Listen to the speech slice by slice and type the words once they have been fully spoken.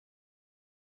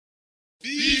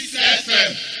This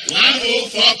FM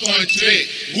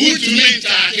 104.3. Good to meet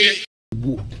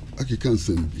you. I can't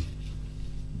send me.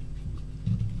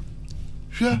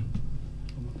 Sure.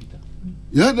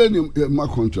 You had my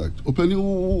contract. Opening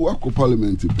work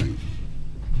parliament paying.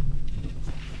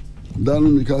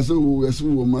 Dan because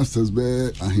we masters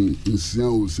bear in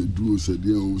Sian say do say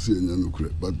dear who say no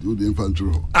correct, but do the infantry.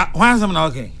 Why am I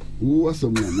okay? Who was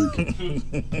some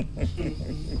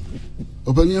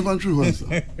Open infantry was.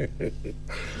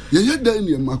 You had that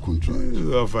in my contract.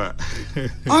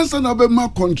 Answer about my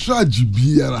contract,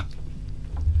 Biera.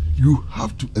 You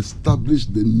have to establish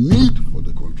the need for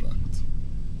the contract.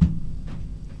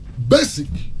 Basic.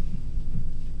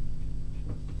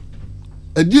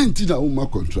 A DNT na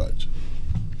contract.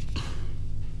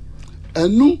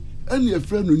 And no, any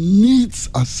friend who needs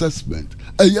assessment.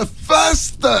 And your first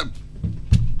step.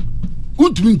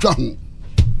 Good mean travel.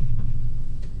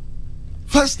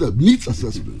 First step needs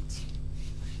assessment.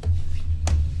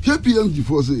 KPMG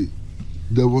before say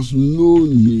there was no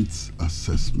needs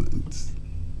assessment.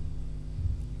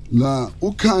 Now,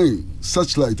 what kind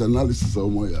searchlight analysis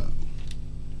of Moya?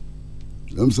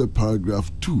 Let me say paragraph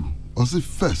 2. Or say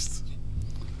first.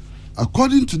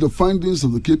 According to the findings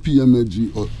of the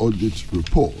KPMG audit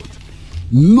report,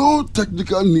 no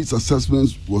technical needs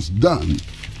assessment was done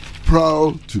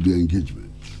prior to the engagement.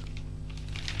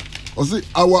 Or say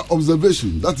our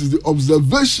observation, that is the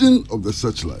observation of the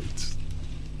searchlight.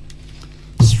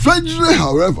 Strangely,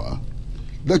 however,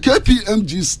 the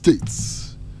KPMG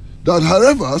states that,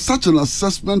 however, such an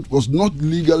assessment was not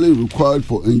legally required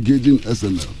for engaging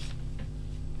SML.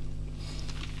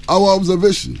 Our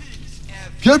observation,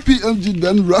 KPMG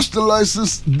then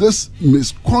rationalizes this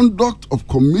misconduct of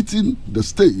committing the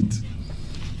state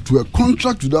to a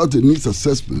contract without a needs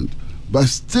assessment by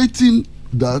stating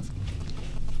that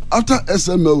after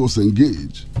SML was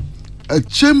engaged, a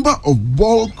Chamber of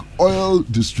Bulk Oil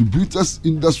Distributors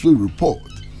Industry report,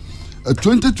 a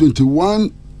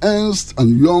 2021 Ernst &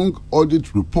 Young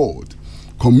audit report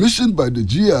commissioned by the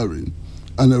GRA,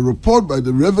 and a report by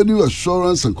the Revenue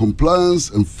Assurance and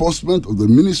Compliance Enforcement of the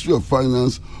Ministry of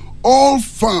Finance all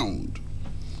found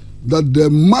that there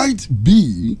might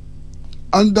be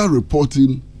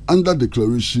under-reporting,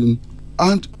 under-declaration,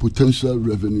 and potential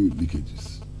revenue leakages.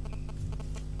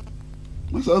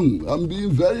 I'm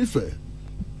being very fair.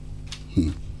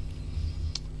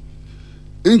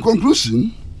 In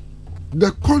conclusion,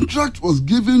 the contract was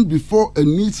given before a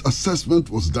needs assessment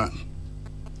was done.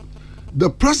 The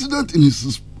president, in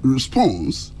his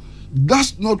response,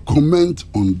 does not comment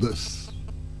on this.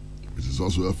 It is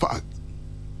also a fact.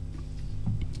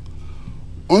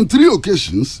 On 3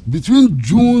 occasions, between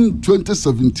June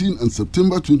 2017 and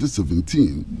September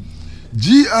 2017,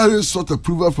 GRA sought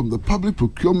approval from the Public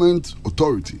Procurement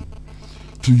Authority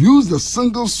to use the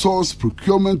single source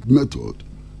procurement method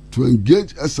to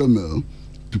engage SML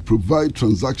to provide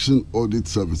transaction audit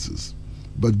services.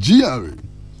 But GRA,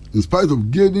 in spite of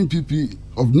not gaining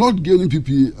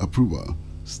PPA approval,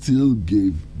 still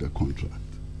gave the contract.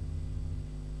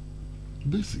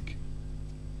 Basic.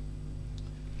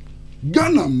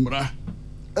 Ghana Mra,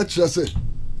 HSA,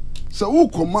 so who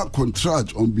command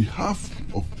contract on behalf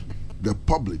of the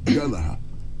public, Ghana.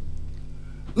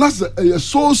 That's a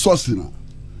sole sourcing.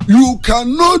 You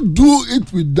cannot do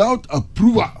it without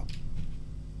approval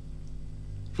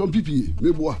from PPA.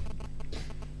 Maybe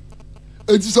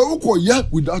it is a who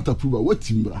without approval. What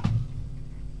timbra?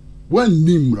 When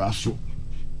nimra so,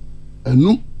 and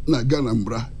no na Ghana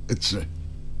Mra etre.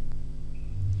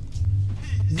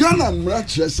 Ghana Mra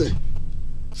say.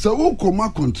 So who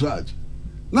command contract?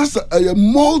 That's a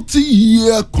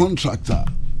multi-year contractor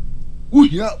who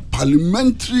hear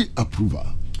parliamentary approval.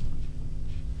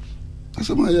 That's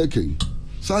my king.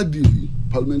 Sadly,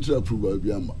 parliamentary approval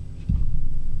be amba.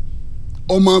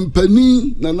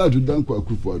 Omampani Nana Judanko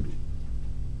Akufo-Addo.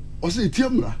 Ose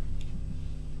tiamra.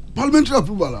 Parliamentary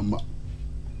approval amba.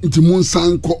 Inti mon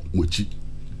sanko mochi.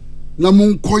 Na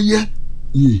mon koye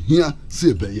ni hia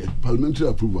se beye. Parliamentary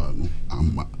approval no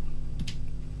amba.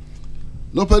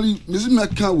 No pali mezi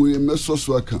meka we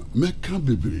mesoso aka meka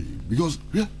bebre because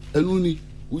enuni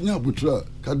unya butra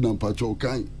kadna pacho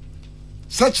kan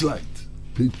searchlight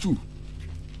page 2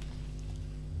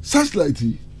 searchlight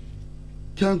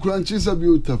can crunch sabi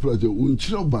utafraje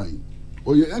unchiro ban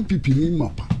or your MPP ni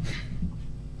mapa.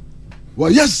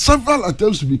 Well, yes, several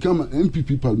attempts to become an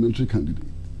MPP parliamentary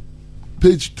candidate.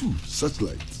 Page 2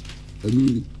 searchlight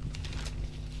enuni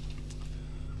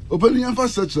open your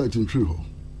searchlight in Treho.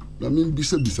 I mean,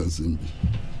 bisa nsɛm bi.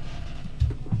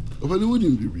 Ɔbɛni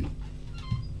wunim bibi.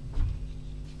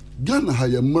 Ghana ha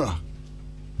yɛ mmara.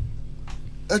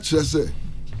 Ɛkyerɛ sɛ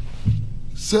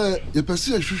say ye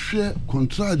pese hwehwe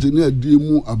contract ne ade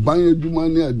mu aban adwuma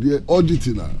ne ade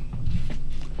auditing na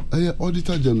aye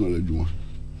auditor general adwuma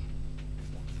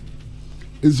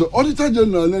is the auditor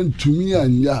general and to me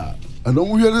anya I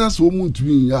don't hear that so mu to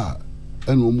me ya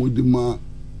and o de ma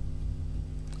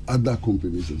other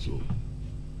companies and so.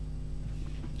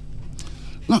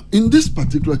 Now in this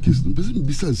particular case the person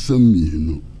besides some me you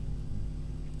know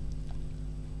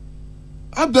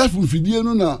abef mfidie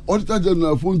no na auditor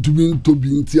general phone to be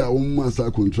nti a won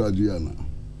masa contract ya na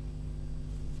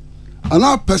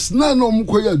ana personal no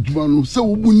mkoya adwuma no se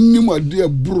wo nim ade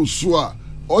buru so a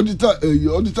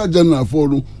auditor general for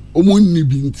no omunni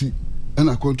bi nti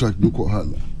na contract no ko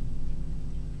hala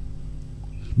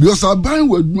because aban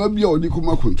wadwuma bi a odi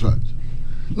koma contract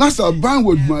na sa aban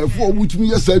wadwuma for obutumi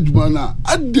yesa adwuma na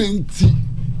adenti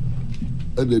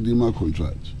adedi ma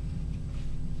contract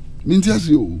minti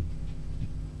asio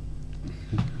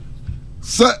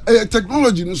so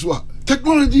technology no so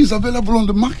technology is available on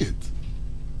the market.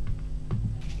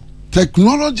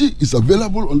 Technology is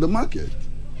available on the market.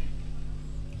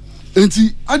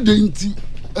 Enti adenti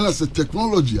and as a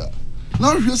technology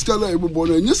now hwe skala ebobo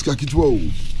na nye ska kitwa o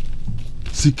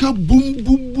sika boom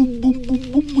boom boom boom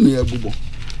boom boom na ebobo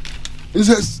it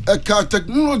says a car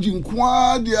technology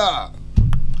nkwa dia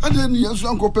adeni yesu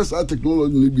anko pesa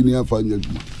technology ni bi ni afanya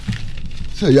djuma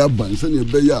say ya ban say ne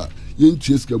be ya ye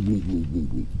ntie ska boom boom boom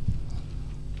boom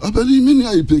abali mini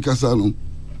ayi kasa no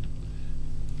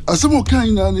asemo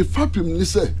kan na ni fapim ni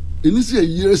say eni say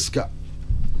yeska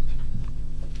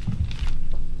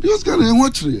because can I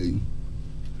watch it?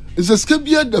 It's a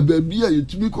scabia da baby, you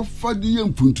to make a faddy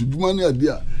and put to do money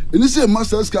idea. And it's a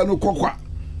master's cano coqua.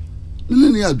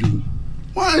 Millennia dream.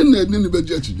 Why in the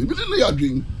budget? Millennia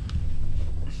dream.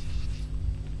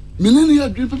 Millennia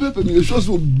dream paper, you show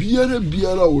so beer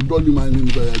or dolly mine in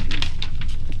the dream.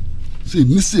 Say,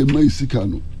 Missy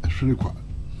Maisicano, a shriekwa.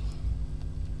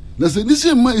 Now say, Missy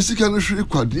Maisicano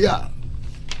shriekwa, dear.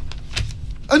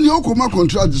 And you come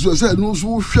contract so say no so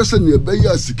hwese ne be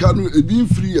ya sika no e bi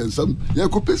free and some ye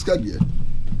ko peska de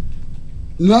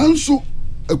nanso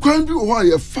ekwan bi ho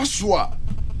ye fa so a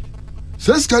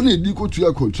say sika na edi ko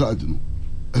tua contract no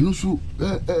eno so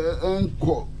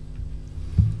enko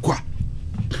kwa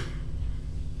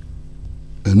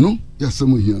eno ya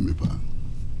samo hia me pa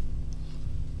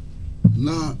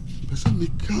na pesa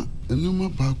meka eno ma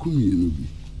ba ko mi no bi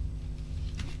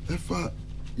efa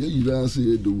ye yira se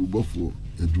ye do bofo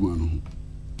adwuma no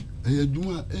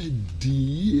adwuma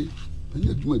die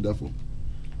anya adwuma dafo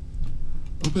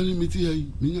opani meti ai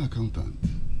menya accountant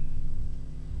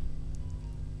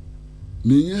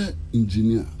menya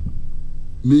engineer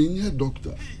menya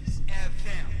doctor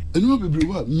enu bebre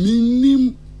wa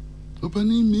minim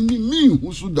opani minim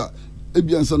husuda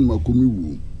ebiansan makomi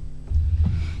wu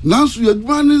nanso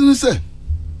adwuma ne se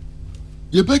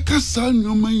ye be kasa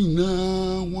nyoma ina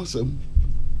wosam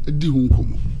edi hu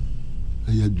nkomo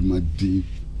ayaduma de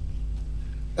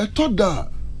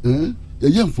etoda ye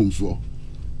yemfomso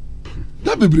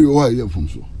da bebre o ha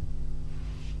yemfomso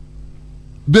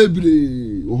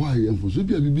bebre o ha yemfomso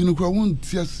bia bibi no kwa won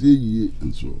tiase yie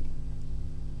enso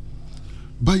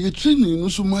ba ye training no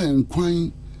so ma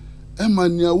enkwan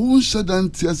emania won shadan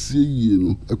tiase yie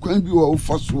no ekwan bi wo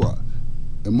fa so a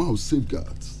ema o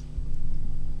safeguards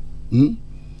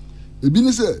ebi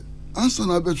ni say answer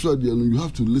na betra de no you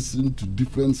have to listen to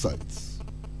different sides.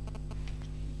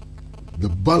 The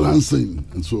balancing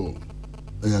and so on.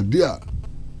 Idea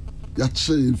ya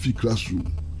che in fi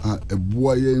classroom a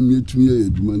boy metumi ya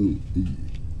adwuma no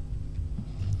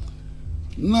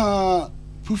na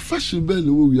profession be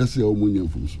no we say o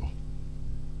munyam from so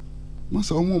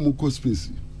masa o mo ko space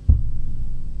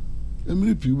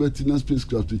emri puberty na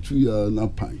spacecraft 2 year na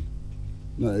pan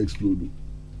na explode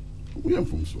we am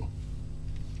from so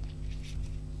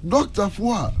doctor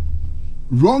for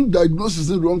wrong diagnosis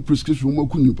and wrong prescription mo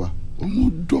kunipa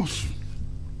dos.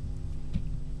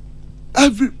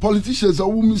 Every politicians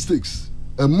are mistakes.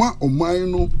 A man or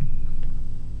mine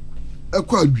a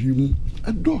quadrim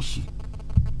a dos.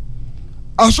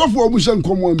 I saw for Mushan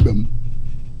come on them.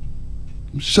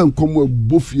 Shan come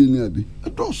both year a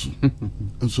dos.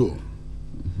 And so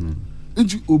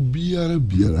and you obiara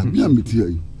biara be a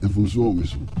metia and from so on.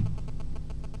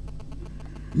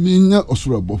 Mina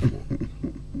osura bofo.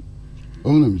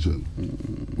 Ona Michel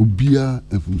obia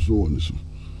enfumso won so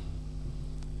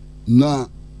na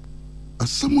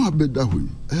asamo abeda hoyi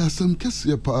asam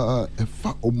kese pa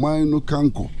efa oman no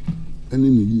kanko ene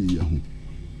ne yi ya ho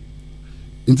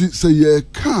nti se ye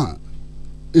ka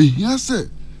ehia se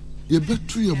ye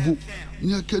betu ye bu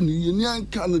ni aka ni ye ni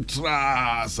anka no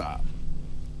trasa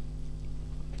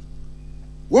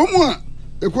womo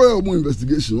Equire more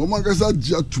investigation. Omakasa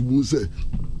Jatu say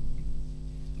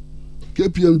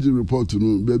KPMG report to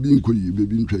no baby nkoyi,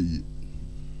 baby ntwayi.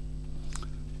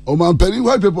 Oman penny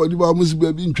white paper di ba musi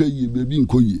baby ntwayi, baby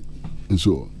nkoyi, and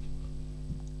so on.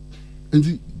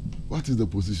 And what is the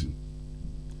position?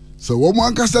 So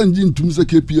Omakasa njin tum say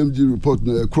KPMG report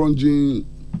no crunching.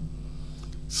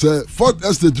 Say fourth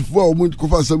estate for omo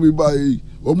kofa sabi buy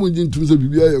omo njin tum say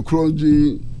bibia e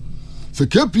crunching. Se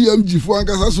KPMG for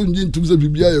ankasa so njin tum se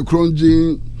bibia ye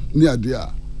kronjin ni ade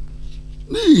a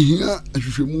ni hia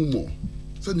ahwehwemu mo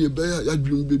se ne be ya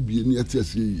dwum bebie ni ate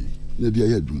ase yi na de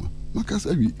ya dwuma makasa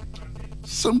wi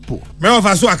simple me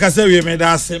ofa so akasa wi me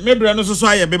da ase me bre no so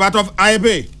aye be bat of IB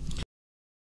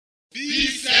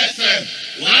This FM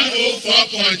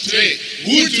 104.3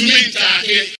 Would you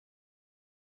mean